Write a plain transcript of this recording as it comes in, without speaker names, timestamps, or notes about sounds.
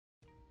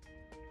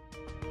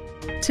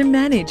To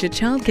manage a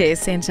childcare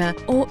centre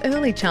or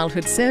early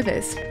childhood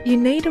service, you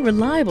need a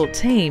reliable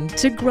team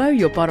to grow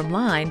your bottom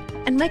line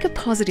and make a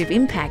positive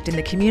impact in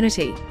the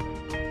community.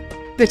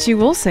 But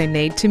you also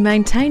need to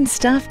maintain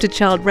staff to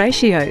child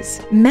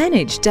ratios,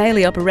 manage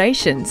daily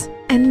operations,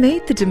 and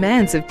meet the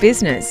demands of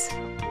business.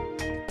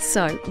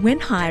 So, when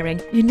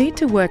hiring, you need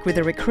to work with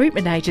a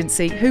recruitment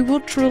agency who will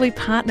truly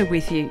partner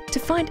with you to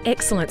find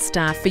excellent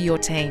staff for your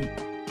team.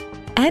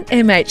 At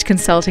MH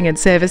Consulting and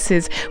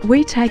Services,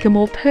 we take a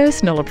more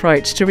personal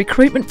approach to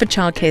recruitment for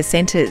childcare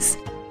centres.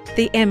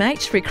 The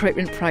MH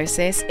Recruitment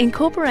Process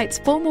incorporates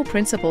formal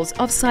principles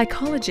of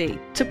psychology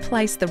to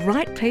place the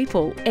right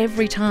people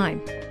every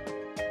time.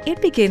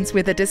 It begins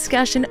with a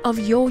discussion of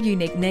your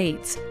unique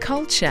needs,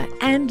 culture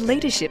and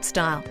leadership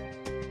style.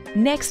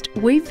 Next,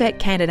 we vet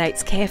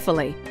candidates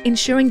carefully,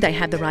 ensuring they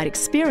have the right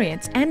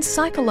experience and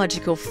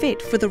psychological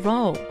fit for the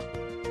role.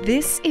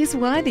 This is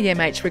why the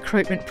MH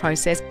Recruitment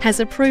Process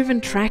has a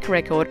proven track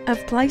record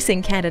of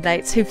placing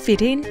candidates who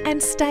fit in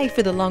and stay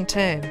for the long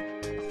term.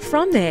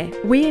 From there,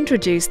 we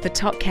introduce the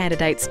top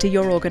candidates to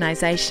your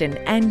organisation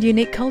and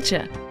unique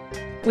culture.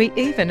 We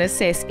even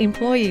assess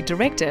employee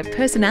director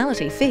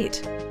personality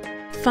fit.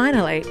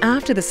 Finally,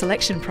 after the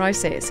selection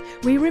process,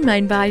 we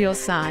remain by your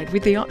side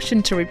with the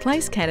option to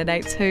replace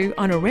candidates who,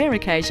 on a rare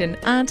occasion,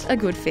 aren't a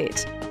good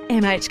fit.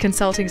 MH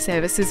Consulting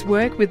Services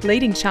work with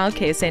leading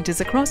childcare centres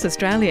across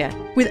Australia,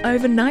 with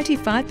over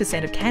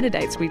 95% of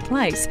candidates we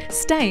place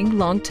staying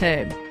long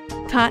term.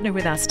 Partner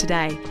with us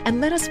today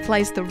and let us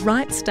place the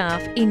right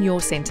staff in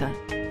your centre.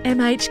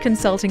 MH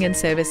Consulting and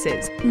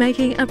Services,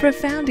 making a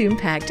profound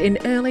impact in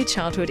early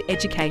childhood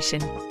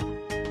education.